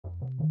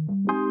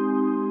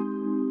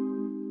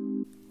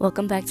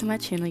Welcome back to my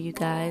channel, you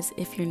guys.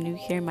 If you're new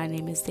here, my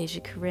name is Deja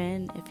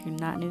Corinne. If you're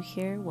not new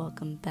here,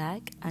 welcome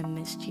back. I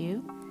missed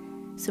you.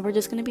 So we're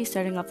just going to be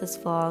starting off this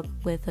vlog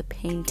with a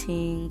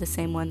painting, the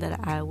same one that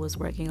I was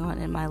working on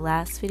in my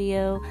last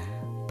video,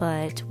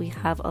 but we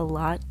have a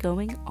lot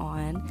going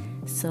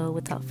on. So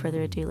without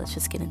further ado, let's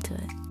just get into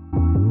it.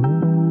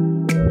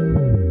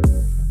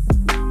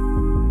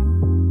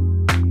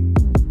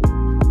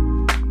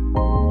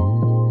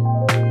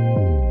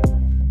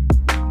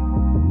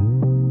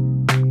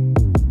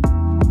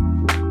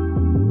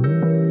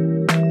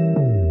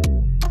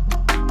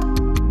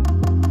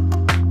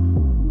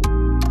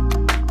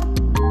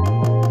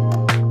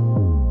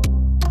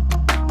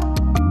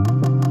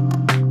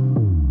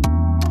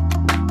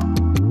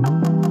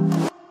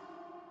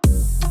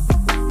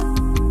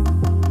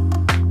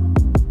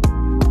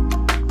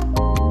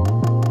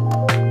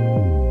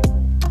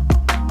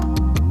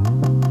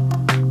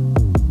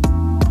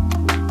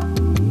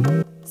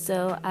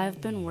 So I've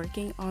been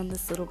working on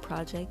this little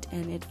project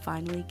and it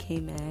finally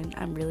came in.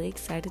 I'm really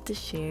excited to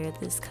share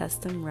this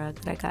custom rug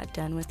that I got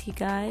done with you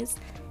guys,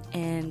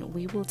 and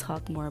we will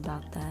talk more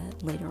about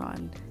that later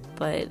on,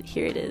 but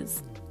here it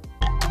is.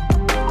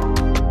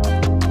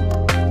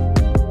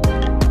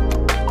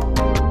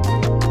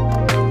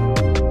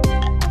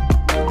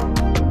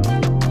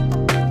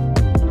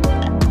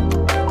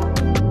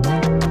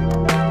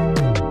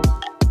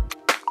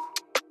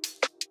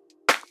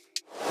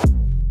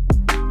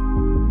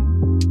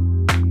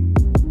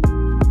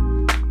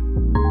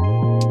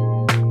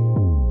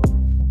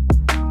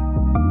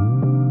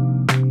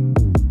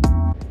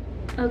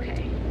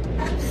 Okay,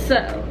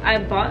 so I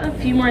bought a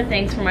few more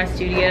things for my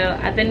studio.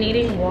 I've been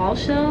needing wall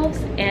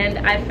shelves and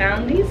I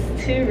found these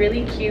two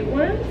really cute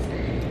ones.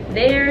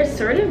 They're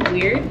sort of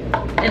weird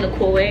in a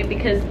cool way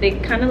because they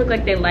kind of look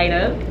like they light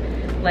up.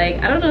 Like,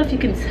 I don't know if you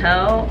can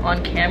tell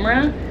on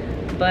camera,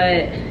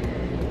 but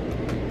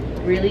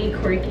really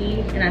quirky,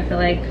 and I feel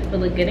like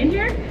would look good in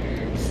here.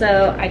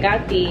 So I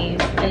got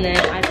these, and then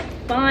I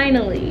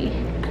finally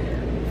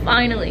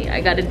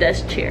I got a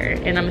desk chair,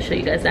 and I'm gonna show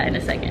you guys that in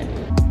a second.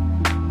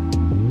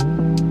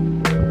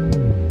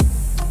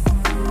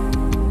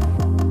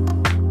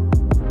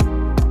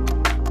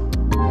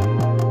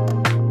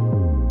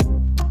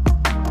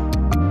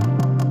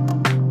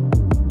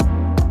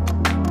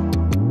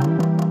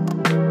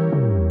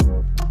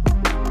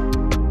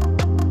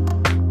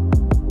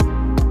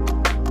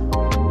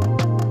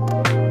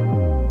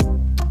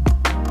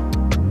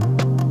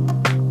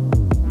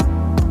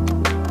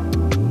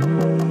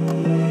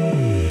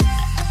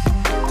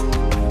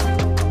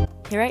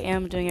 Here I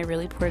am doing a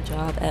really poor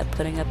job at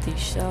putting up these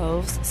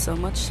shelves, so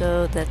much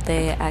so that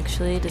they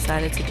actually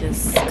decided to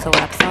just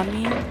collapse on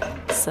me.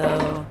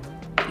 So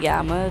yeah,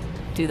 I'm gonna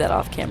do that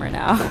off camera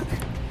now.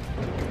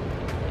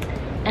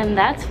 And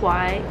that's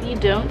why you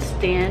don't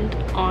stand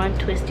on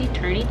twisty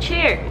turny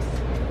chairs.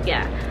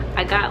 Yeah,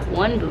 I got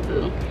one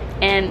boo-boo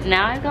and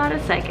now I got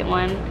a second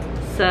one,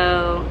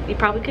 so you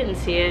probably couldn't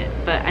see it,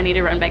 but I need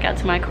to run back out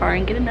to my car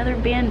and get another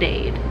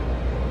band-aid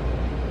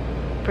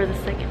for the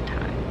second time.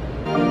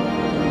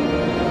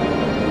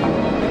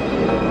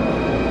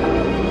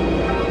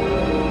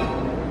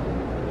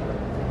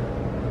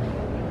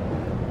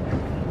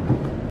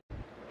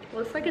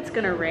 Looks like it's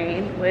gonna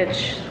rain,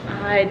 which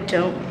I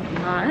don't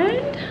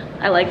mind.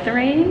 I like the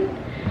rain.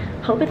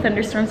 Hope it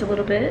thunderstorms a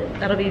little bit.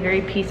 That'll be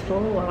very peaceful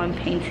while I'm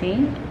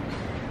painting.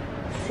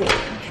 Let's see.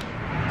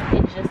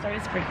 It just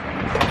started sprinkling.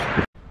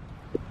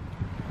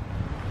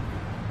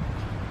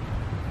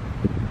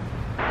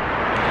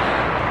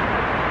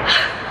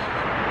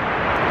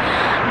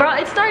 Bro,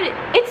 it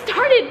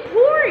started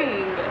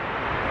pouring.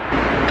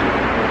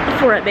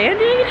 For a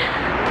band-aid?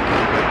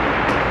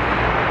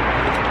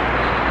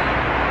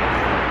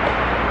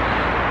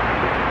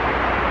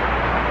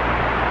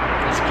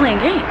 Playing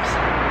games.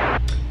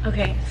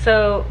 Okay,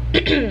 so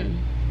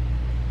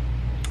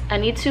I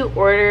need to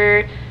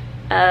order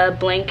a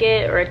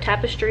blanket or a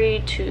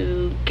tapestry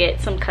to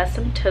get some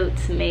custom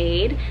totes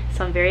made,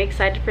 so I'm very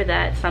excited for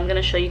that. So I'm going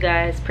to show you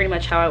guys pretty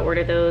much how I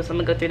order those. I'm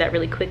going to go through that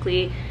really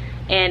quickly,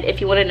 and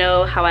if you want to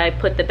know how I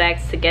put the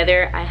bags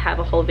together, I have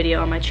a whole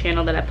video on my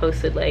channel that I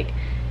posted like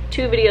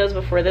 2 videos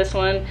before this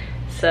one,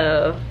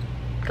 so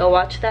go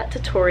watch that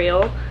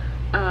tutorial.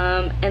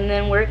 And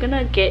then we're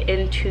gonna get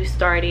into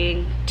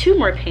starting 2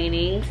 more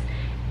paintings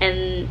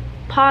and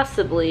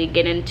possibly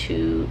get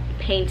into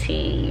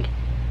painting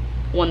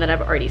one that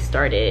I've already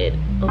started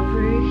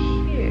over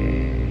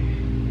here.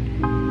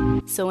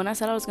 So when I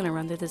said I was gonna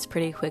run through this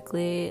pretty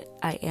quickly,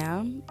 I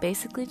am.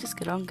 Basically just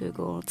get on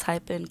Google,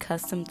 type in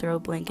custom throw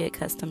blanket,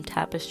 custom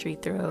tapestry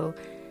throw,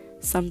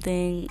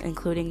 something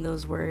including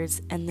those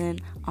words, and then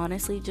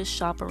honestly just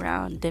shop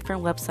around.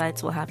 Different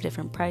websites will have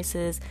different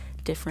prices,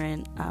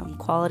 different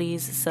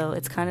qualities, so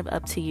it's kind of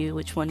up to you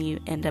which one you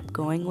end up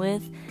going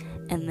with,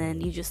 and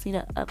then you just need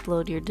to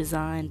upload your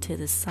design to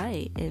the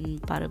site,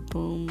 and bada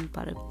boom,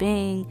 bada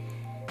bing,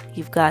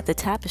 you've got the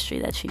tapestry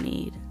that you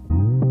need.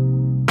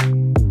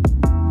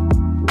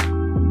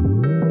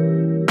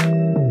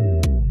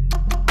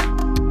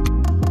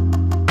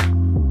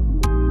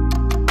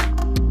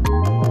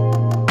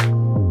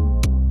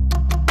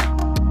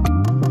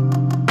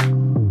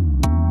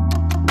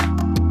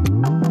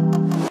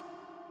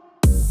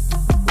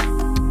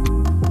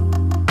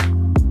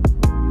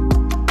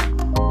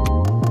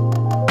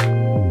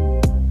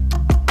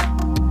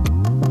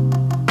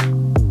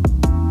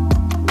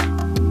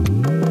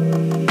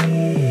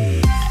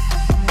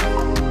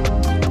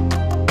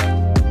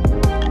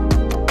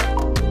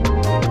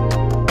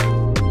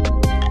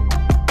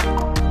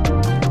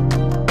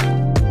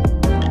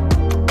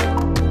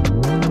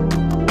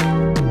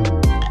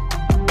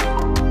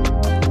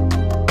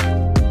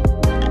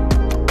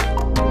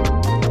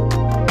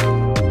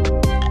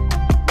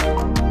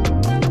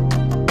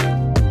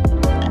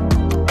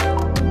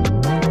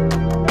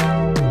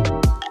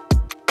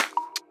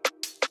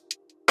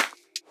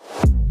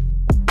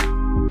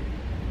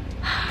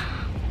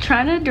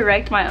 trying to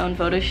direct my own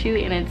photo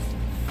shoot and it's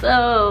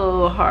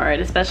so hard,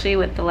 especially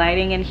with the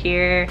lighting in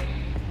here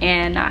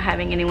and not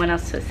having anyone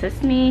else to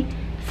assist me.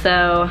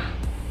 So,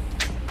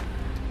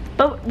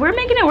 but we're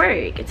making it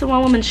work. It's a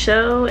one-woman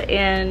show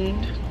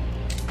and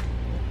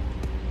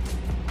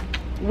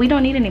we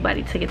don't need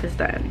anybody to get this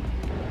done.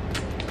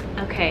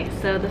 Okay,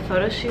 so the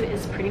photo shoot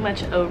is pretty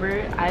much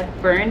over.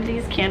 I've burned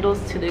these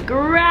candles to the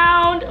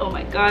ground. Oh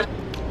my gosh.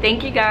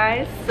 Thank you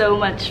guys so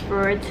much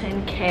for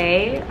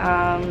 10K.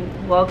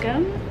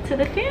 Welcome to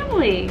the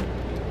family.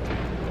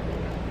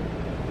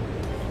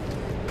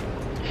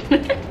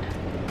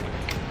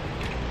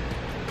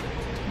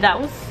 That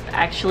was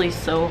actually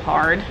so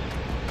hard.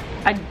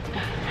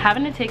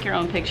 Having to take your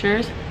own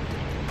pictures,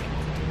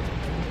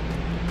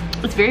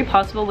 it's very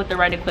possible with the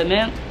right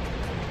equipment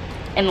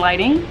and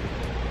lighting.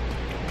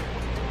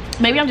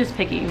 Maybe I'm just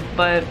picky,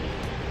 but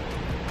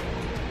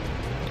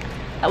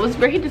that was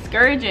very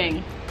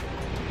discouraging.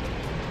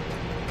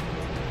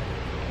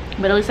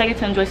 But at least I get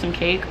to enjoy some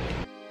cake.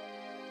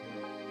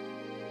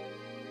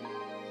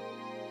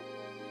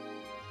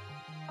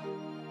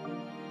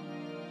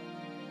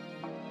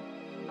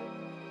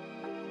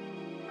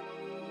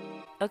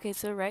 Okay,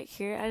 so right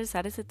here I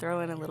decided to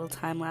throw in a little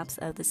time lapse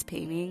of this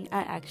painting.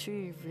 I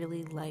actually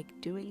really like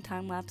doing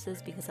time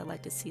lapses because I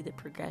like to see the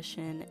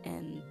progression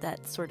and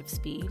that sort of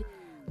speed.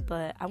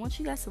 But I want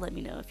you guys to let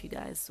me know if you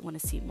guys want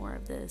to see more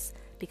of this,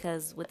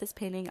 because with this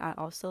painting I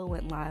also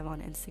went live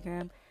on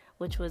Instagram,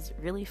 which was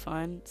really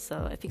fun.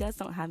 So if you guys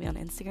don't have me on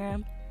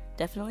Instagram,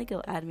 definitely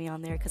go add me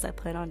on there because I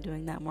plan on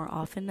doing that more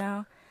often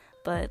now.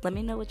 But let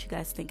me know what you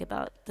guys think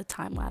about the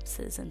time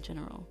lapses in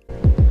general.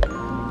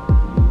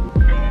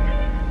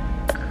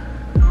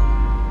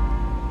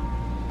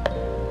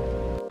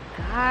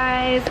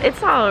 Guys,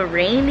 it's all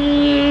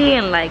rainy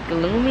and like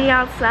gloomy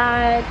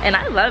outside and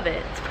I love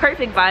it. It's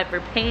perfect vibe for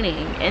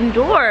painting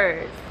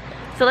indoors.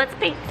 So let's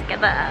paint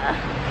together.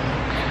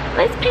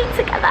 Let's paint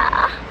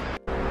together.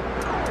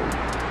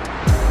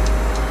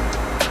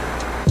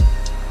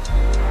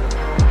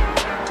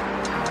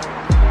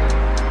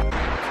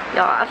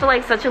 Y'all, I feel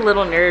like such a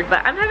little nerd,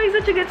 but I'm having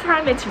such a good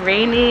time. It's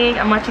raining,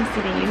 I'm watching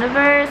Steven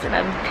Universe and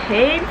I'm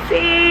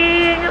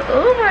painting.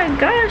 Oh my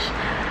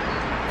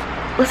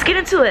gosh. Let's get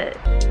into it.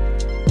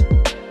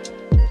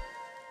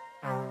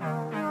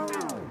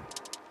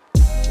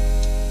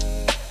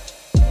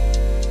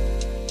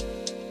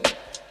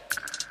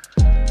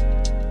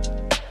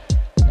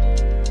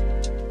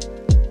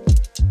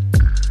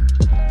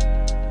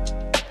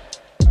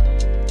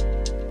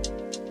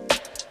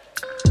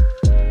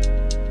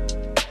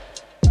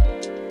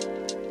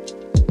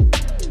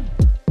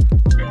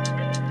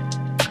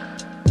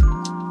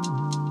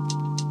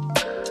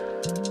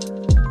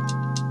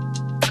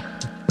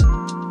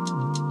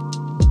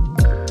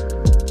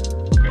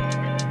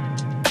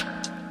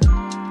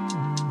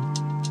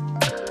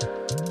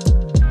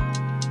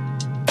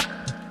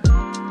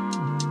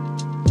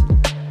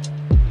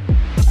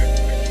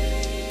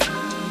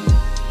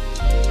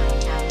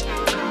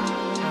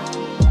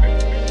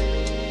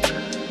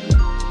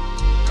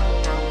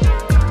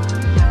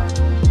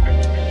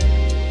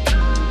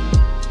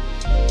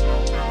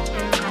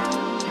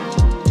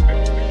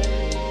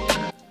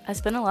 I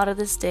spent a lot of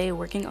this day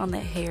working on the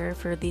hair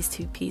for these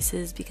two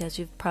pieces because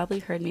you've probably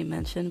heard me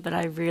mention, but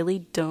I really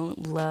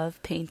don't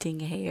love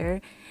painting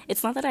hair.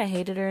 It's not that I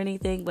hate it or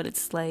anything, but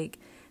it's like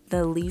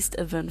the least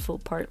eventful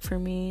part for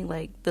me,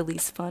 like the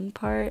least fun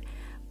part.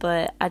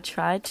 But I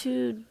tried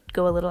to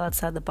go a little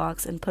outside the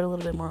box and put a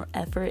little bit more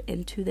effort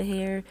into the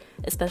hair,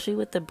 especially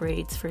with the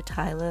braids for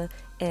꽱,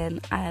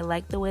 and I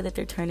like the way that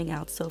they're turning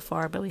out so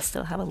far, but we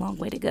still have a long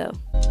way to go.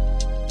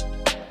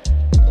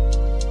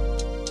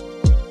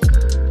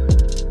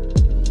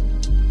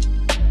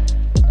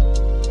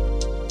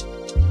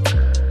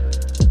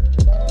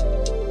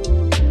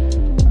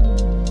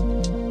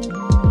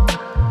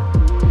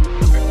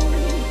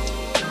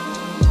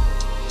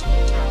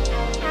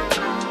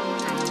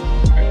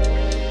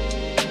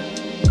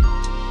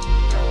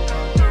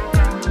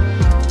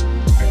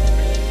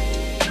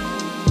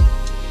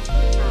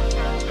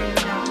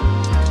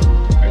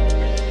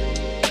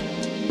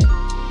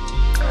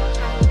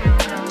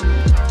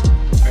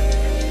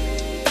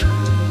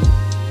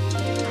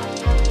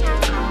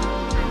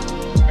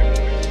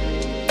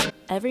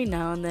 Every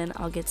now and then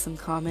I'll get some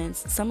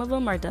comments. Some of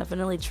them are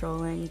definitely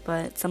trolling,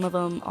 but some of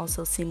them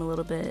also seem a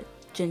little bit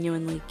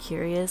genuinely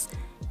curious,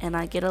 and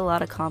I get a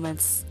lot of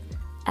comments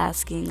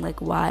asking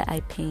like why I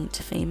paint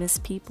famous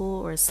people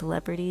or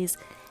celebrities,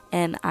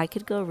 and I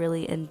could go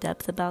really in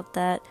depth about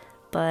that,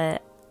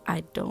 but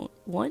I don't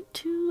want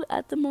to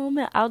at the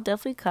moment. I'll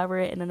definitely cover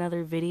it in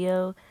another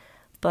video,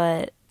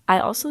 but I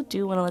also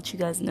do want to let you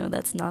guys know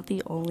that's not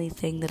the only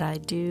thing that I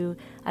do.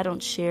 I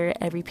don't share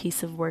every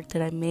piece of work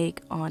that I make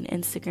on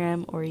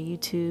Instagram or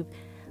YouTube,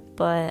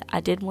 but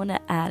I did want to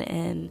add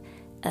in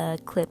a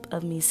clip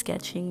of me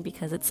sketching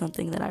because it's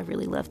something that I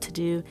really love to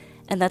do,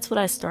 and that's what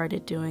I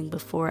started doing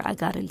before I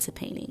got into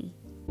painting.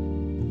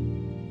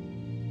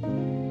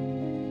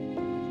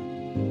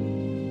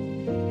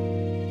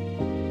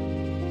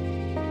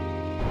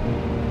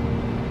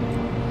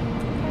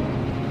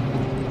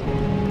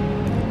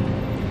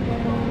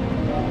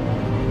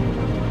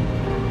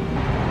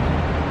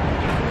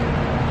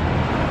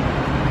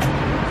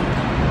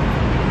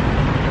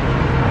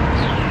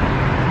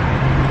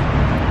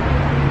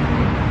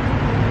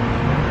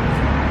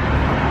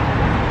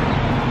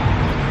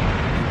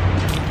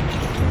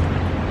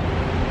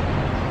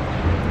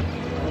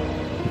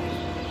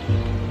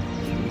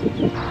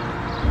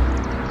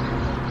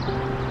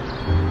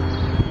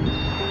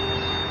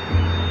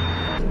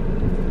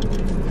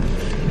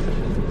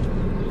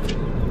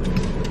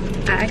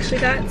 I actually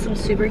got some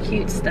super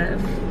cute stuff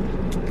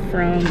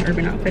from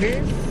Urban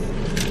Outfitters,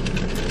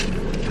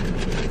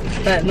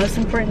 but most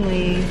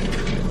importantly,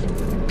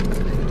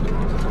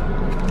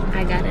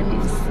 I got a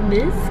new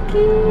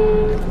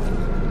Smisky.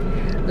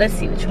 Let's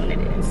see which one it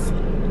is.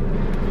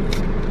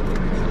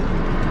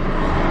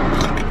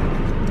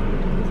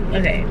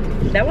 Okay,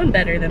 that one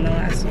better than the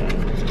last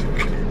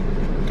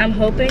one. I'm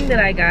hoping that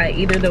I got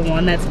either the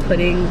one that's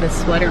putting the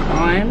sweater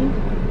on,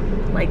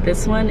 like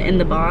this one in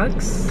the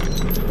box,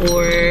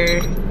 or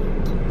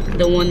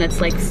the one that's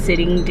like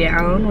sitting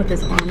down with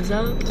his arms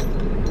up.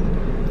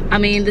 I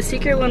mean, the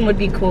secret one would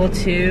be cool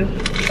too,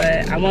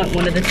 but I want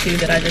one of the two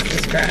that I just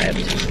described.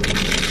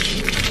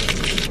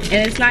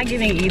 And it's not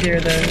giving either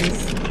of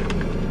those.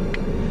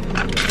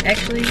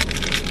 Actually,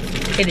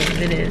 it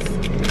is.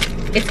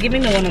 It's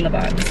giving the one on the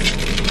box,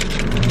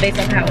 based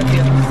on how it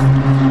feels.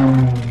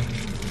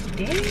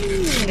 Dang.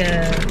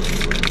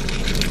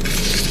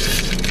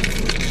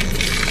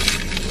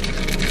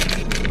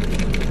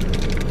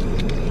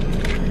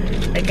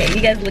 Okay,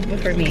 you guys look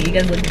before me.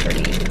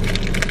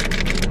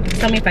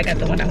 Tell me if I got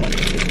the one I wanted.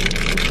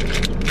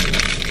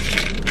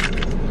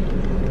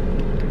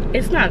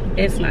 It's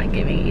not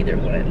giving either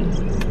one.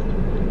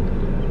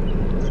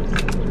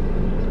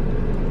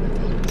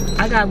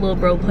 I got little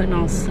bro putting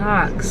on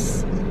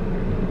socks.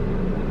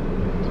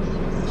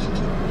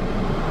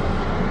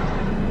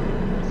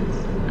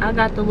 I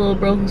got the little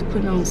bro who's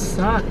putting on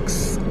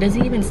socks. Does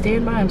he even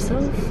stand by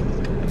himself?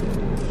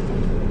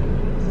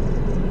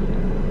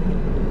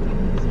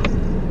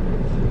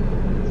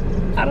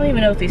 I don't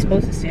even know if he's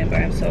supposed to stand by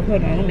himself.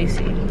 Hold on, let me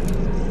see.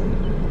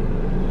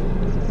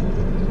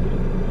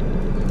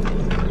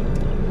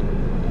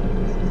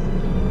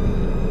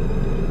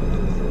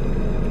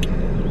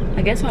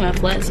 I guess on a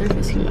flat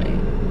surface he might.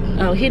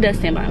 Oh, he does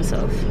stand by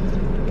himself.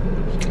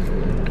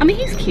 I mean,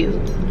 he's cute.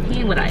 He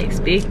ain't what I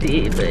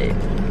expected, but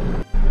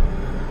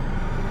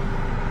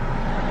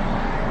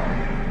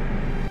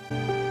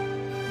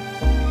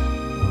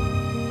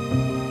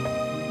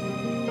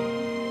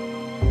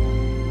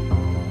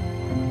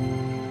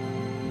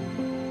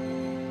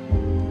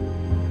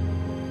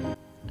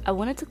I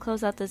wanted to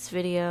close out this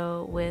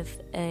video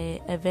with an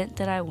event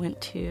that I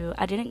went to.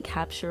 I didn't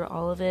capture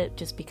all of it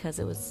just because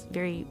it was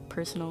very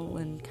personal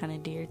and kind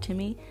of dear to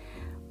me,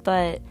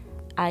 but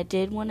I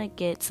did want to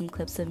get some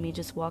clips of me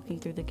just walking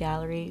through the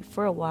gallery.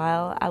 For a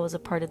while, I was a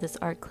part of this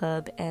art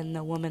club, and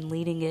the woman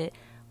leading it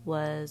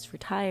was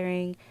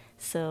retiring,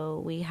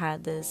 so we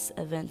had this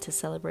event to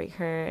celebrate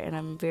her, and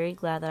I'm very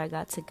glad that I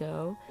got to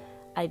go.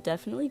 I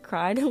definitely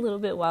cried a little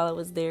bit while I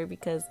was there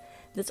because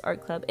this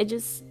art club,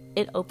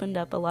 it opened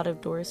up a lot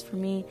of doors for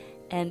me,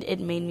 and it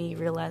made me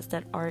realize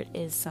that art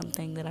is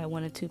something that I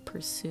wanted to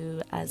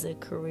pursue as a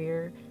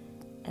career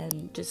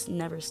and just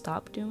never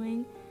stop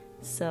doing.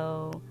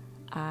 So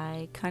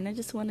I kind of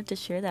just wanted to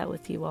share that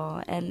with you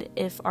all. And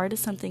if art is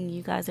something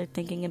you guys are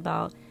thinking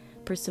about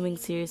pursuing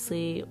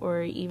seriously,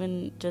 or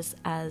even just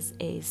as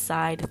a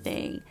side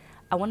thing,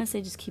 I want to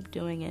say just keep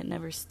doing it,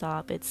 never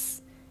stop.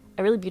 It's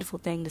a really beautiful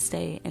thing to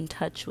stay in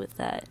touch with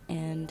that,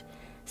 and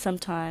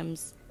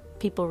sometimes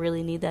people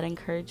really need that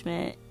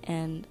encouragement,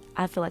 and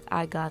I feel like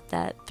I got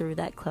that through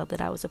that club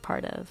that I was a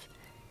part of.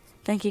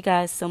 Thank you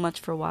guys so much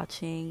for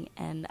watching,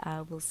 and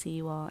I will see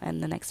you all in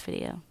the next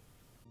video.